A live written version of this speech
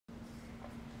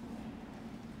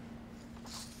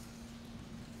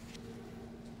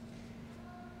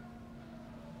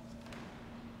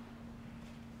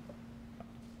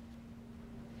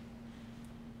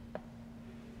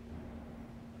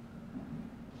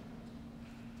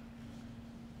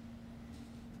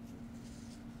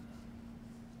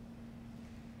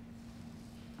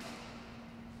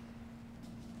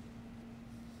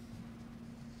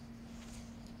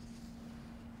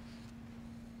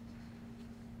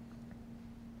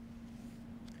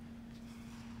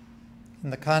In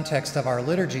the context of our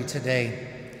liturgy today,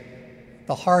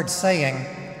 the hard saying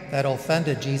that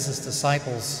offended Jesus'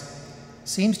 disciples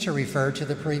seems to refer to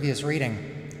the previous reading,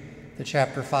 the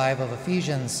chapter 5 of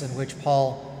Ephesians, in which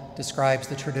Paul describes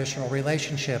the traditional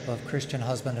relationship of Christian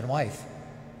husband and wife.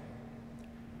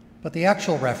 But the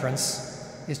actual reference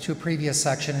is to a previous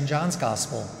section in John's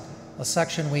Gospel, a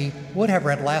section we would have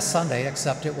read last Sunday,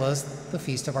 except it was the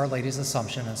Feast of Our Lady's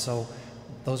Assumption, and so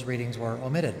those readings were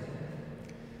omitted.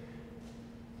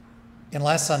 In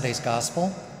last Sunday's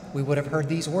Gospel, we would have heard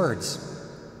these words.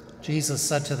 Jesus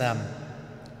said to them,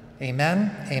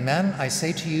 "Amen, amen, I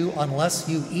say to you, unless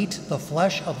you eat the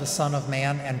flesh of the Son of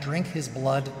Man and drink his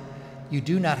blood, you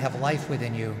do not have life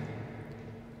within you.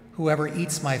 Whoever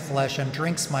eats my flesh and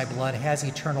drinks my blood has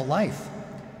eternal life,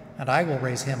 and I will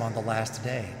raise him on the last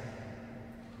day."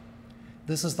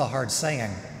 This is the hard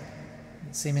saying,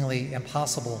 seemingly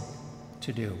impossible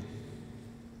to do.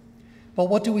 But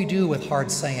what do we do with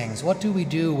hard sayings? What do we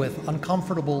do with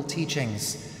uncomfortable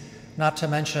teachings, not to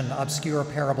mention obscure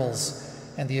parables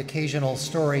and the occasional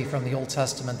story from the Old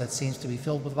Testament that seems to be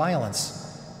filled with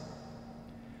violence?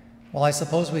 Well, I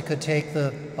suppose we could take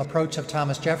the approach of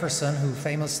Thomas Jefferson, who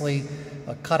famously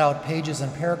cut out pages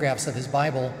and paragraphs of his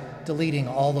Bible, deleting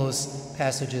all those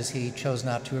passages he chose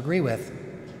not to agree with.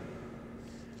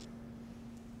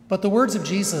 But the words of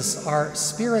Jesus are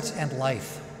spirit and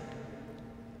life.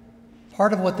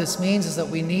 Part of what this means is that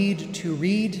we need to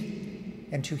read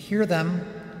and to hear them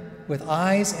with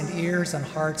eyes and ears and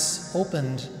hearts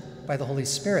opened by the Holy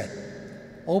Spirit,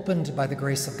 opened by the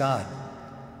grace of God,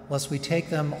 lest we take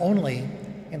them only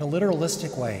in a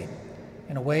literalistic way,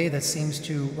 in a way that seems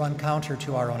to run counter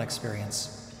to our own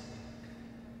experience.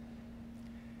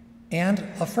 And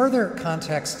a further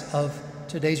context of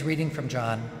today's reading from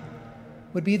John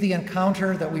would be the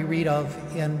encounter that we read of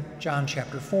in John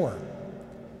chapter 4,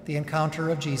 the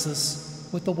encounter of Jesus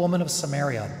with the woman of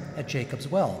Samaria at Jacob's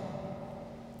well.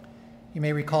 You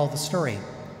may recall the story.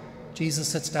 Jesus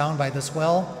sits down by this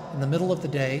well in the middle of the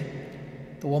day.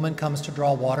 The woman comes to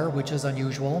draw water, which is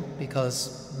unusual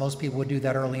because most people would do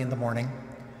that early in the morning.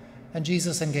 And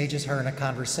Jesus engages her in a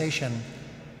conversation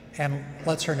and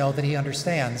lets her know that he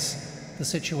understands the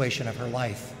situation of her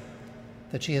life,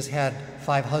 that she has had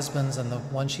 5 husbands and the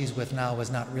one she's with now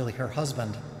is not really her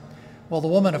husband. Well, the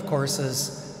woman, of course,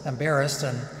 is embarrassed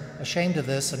and ashamed of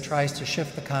this and tries to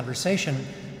shift the conversation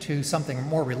to something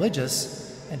more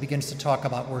religious and begins to talk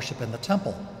about worship in the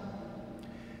temple.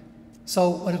 So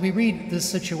when we read this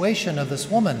situation of this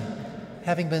woman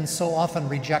having been so often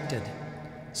rejected,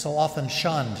 so often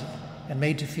shunned and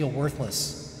made to feel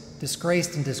worthless,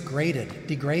 disgraced and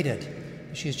degraded,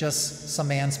 she's just some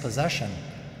man's possession,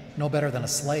 no better than a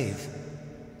slave.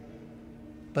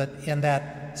 But in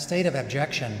that state of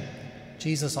abjection,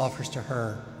 Jesus offers to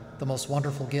her the most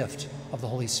wonderful gift of the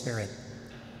Holy Spirit,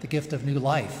 the gift of new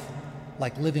life,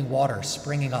 like living water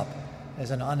springing up as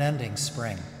an unending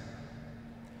spring.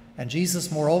 And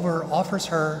Jesus, moreover, offers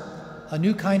her a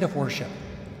new kind of worship,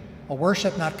 a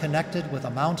worship not connected with a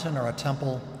mountain or a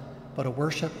temple, but a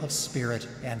worship of spirit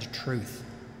and truth.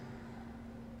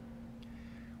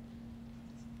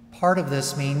 Part of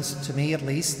this means, to me at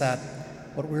least, that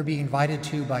what we're being invited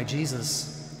to by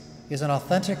Jesus is an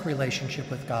authentic relationship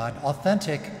with God,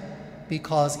 authentic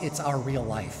because it's our real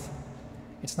life.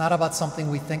 It's not about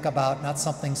something we think about, not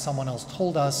something someone else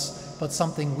told us, but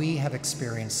something we have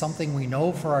experienced, something we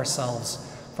know for ourselves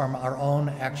from our own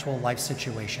actual life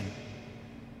situation.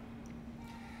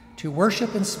 To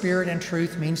worship in spirit and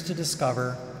truth means to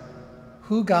discover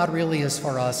who God really is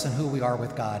for us and who we are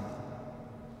with God.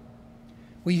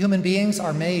 We human beings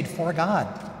are made for God,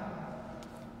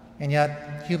 and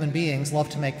yet human beings love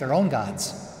to make their own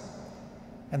gods.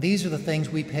 And these are the things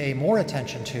we pay more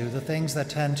attention to, the things that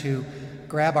tend to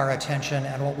grab our attention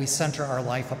and what we center our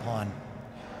life upon.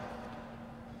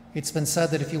 It's been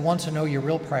said that if you want to know your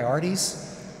real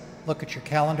priorities, look at your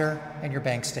calendar and your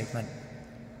bank statement.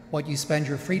 What you spend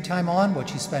your free time on,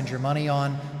 what you spend your money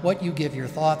on, what you give your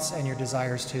thoughts and your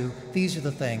desires to, these are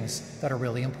the things that are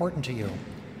really important to you.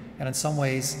 And in some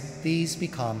ways, these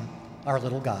become our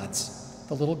little gods.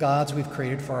 The little gods we've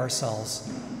created for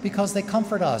ourselves, because they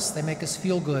comfort us, they make us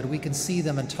feel good, we can see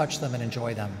them and touch them and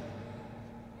enjoy them.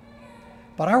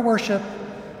 But our worship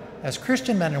as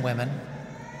Christian men and women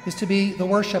is to be the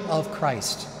worship of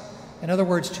Christ. In other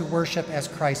words, to worship as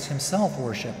Christ himself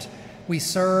worshiped. We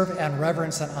serve and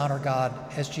reverence and honor God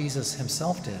as Jesus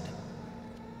himself did,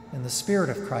 in the spirit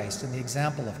of Christ, in the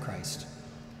example of Christ.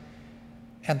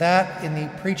 And that, in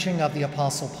the preaching of the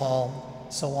Apostle Paul,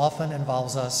 so often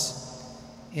involves us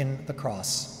in the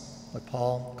cross, what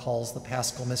Paul calls the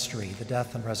Paschal mystery, the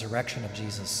death and resurrection of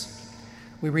Jesus.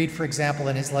 We read, for example,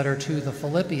 in his letter to the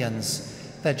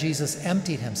Philippians that Jesus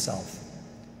emptied himself.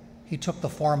 He took the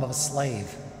form of a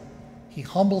slave. He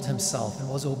humbled himself and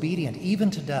was obedient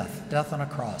even to death, death on a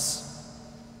cross.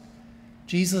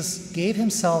 Jesus gave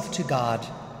himself to God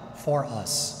for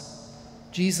us.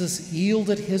 Jesus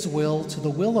yielded his will to the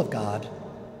will of God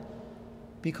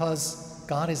because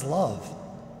God is love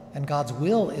and God's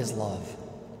will is love.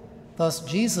 Thus,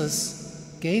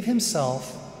 Jesus gave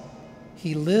himself.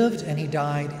 He lived and he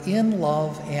died in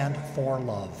love and for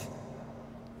love.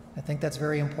 I think that's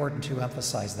very important to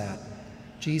emphasize that.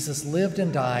 Jesus lived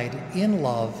and died in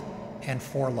love and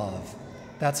for love.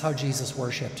 That's how Jesus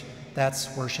worshiped.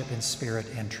 That's worship in spirit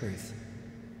and truth.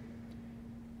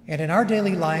 And in our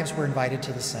daily lives, we're invited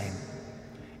to the same.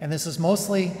 And this is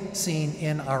mostly seen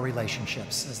in our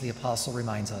relationships, as the apostle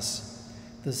reminds us.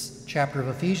 This chapter of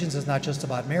Ephesians is not just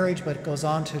about marriage, but it goes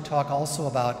on to talk also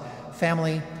about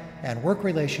family and work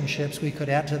relationships. We could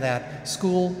add to that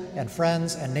school and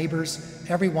friends and neighbors,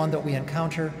 everyone that we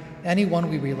encounter, anyone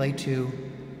we relate to.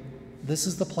 This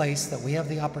is the place that we have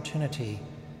the opportunity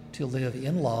to live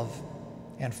in love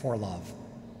and for love.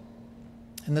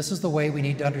 And this is the way we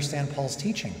need to understand Paul's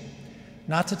teaching,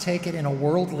 not to take it in a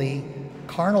worldly,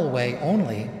 carnal way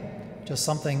only, just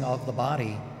something of the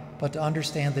body, but to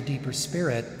understand the deeper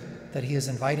spirit that he is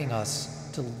inviting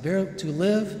us to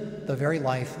live the very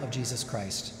life of Jesus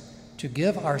Christ, to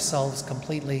give ourselves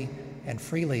completely and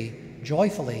freely,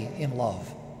 joyfully in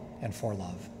love and for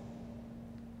love.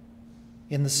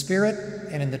 In the Spirit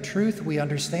and in the truth, we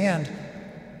understand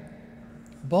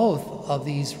both of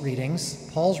these readings,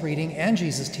 Paul's reading and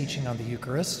Jesus' teaching on the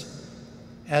Eucharist,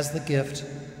 as the gift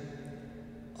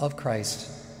of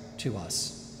Christ to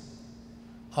us.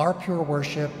 Our pure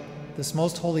worship, this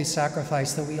most holy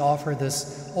sacrifice that we offer,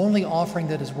 this only offering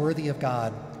that is worthy of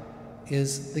God,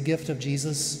 is the gift of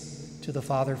Jesus to the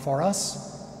Father for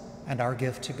us and our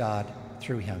gift to God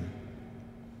through him.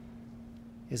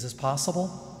 Is this possible,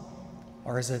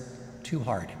 or is it too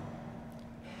hard?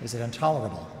 Is it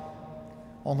intolerable?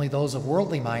 Only those of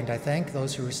worldly mind, I think,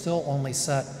 those who are still only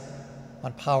set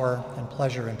on power and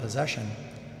pleasure and possession.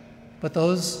 But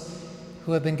those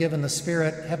who have been given the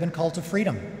Spirit have been called to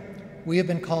freedom. We have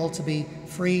been called to be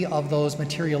free of those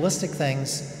materialistic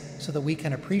things so that we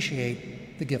can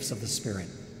appreciate the gifts of the Spirit.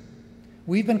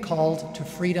 We've been called to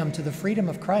freedom, to the freedom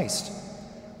of Christ,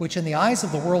 which in the eyes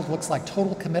of the world looks like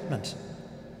total commitment,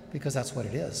 because that's what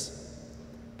it is.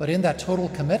 But in that total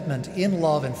commitment, in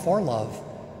love and for love,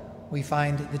 we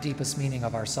find the deepest meaning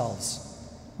of ourselves.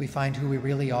 We find who we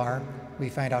really are, we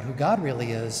find out who God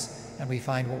really is, and we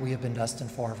find what we have been destined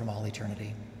for from all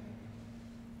eternity.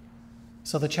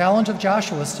 So the challenge of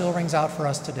Joshua still rings out for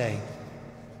us today.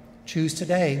 Choose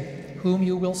today whom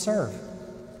you will serve.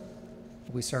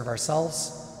 Will we serve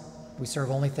ourselves? Will we serve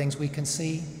only things we can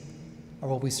see? Or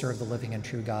will we serve the living and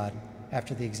true God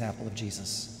after the example of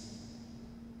Jesus?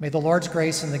 May the Lord's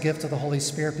grace and the gift of the Holy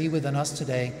Spirit be within us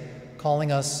today,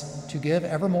 calling us to give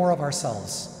ever more of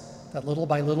ourselves, that little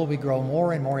by little we grow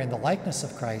more and more in the likeness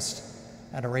of Christ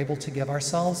and are able to give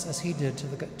ourselves as he did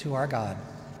to our God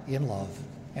in love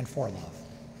and for love.